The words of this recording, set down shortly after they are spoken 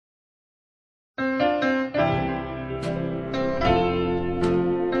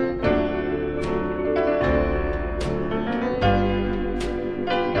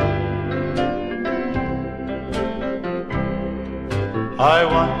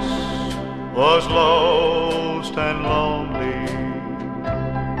was lost and lonely.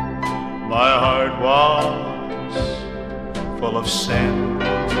 My heart was full of sin,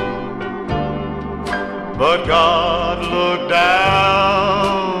 but God looked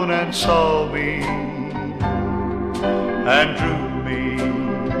down and saw me and drew me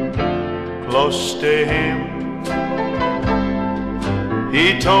close to Him.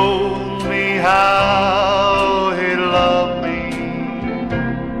 He told me how He loved me,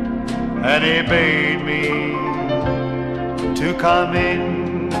 and He bade me to come in.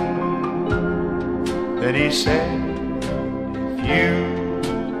 Then He said, if you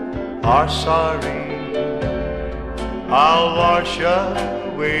are sorry, I'll wash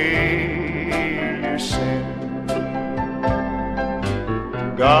away your sin.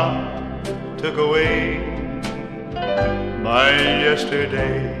 God took away my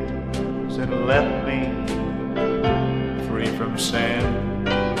yesterdays and left me free from sin.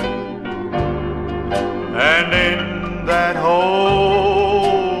 And in that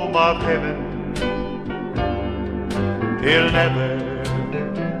home of heaven, He'll never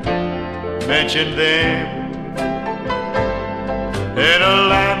mention them. In a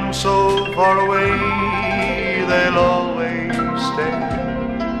land so far away, they'll always stay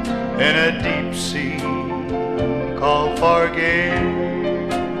in a deep sea called forget.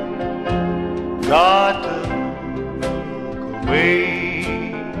 God took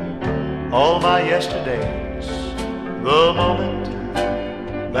away all my yesterdays the moment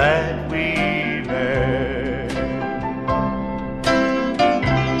that we met.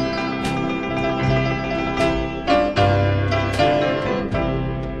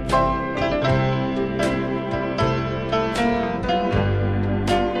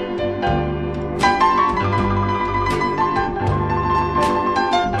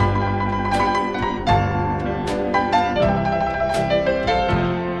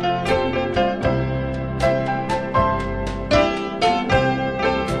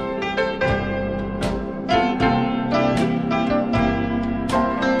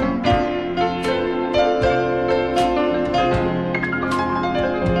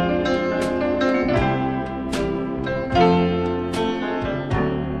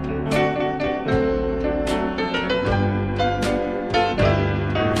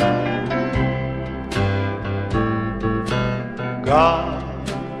 God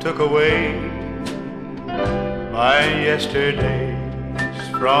took away my yesterdays.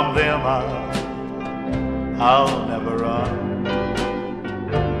 From them I'll never run.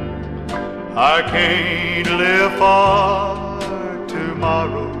 I can't live for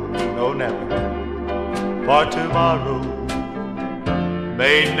tomorrow, no never, for tomorrow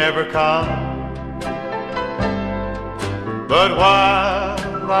may never come. But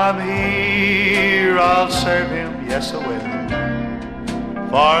while I'm here I'll serve Him, yes I will.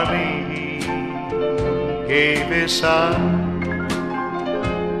 For me He gave His Son,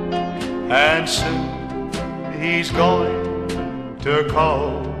 and soon He's going to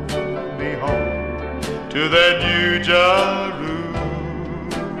call me home to that New Jerusalem.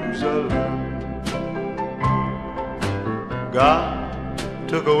 God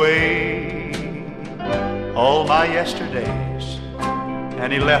took away all my yesterdays,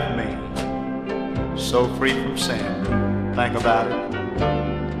 and He left me so free from sin. Think about it.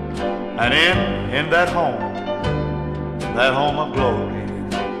 And in that home of glory,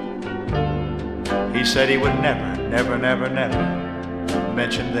 He said He would never, never, never, never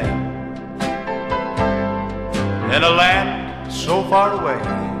mention them. In a land so far away,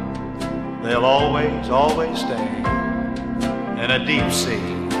 they'll always, always stay in a deep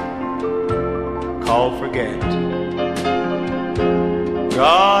sea called forget.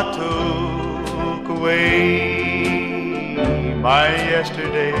 God took away my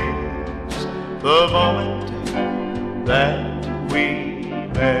yesterdays the moment that we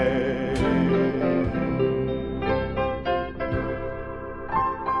met.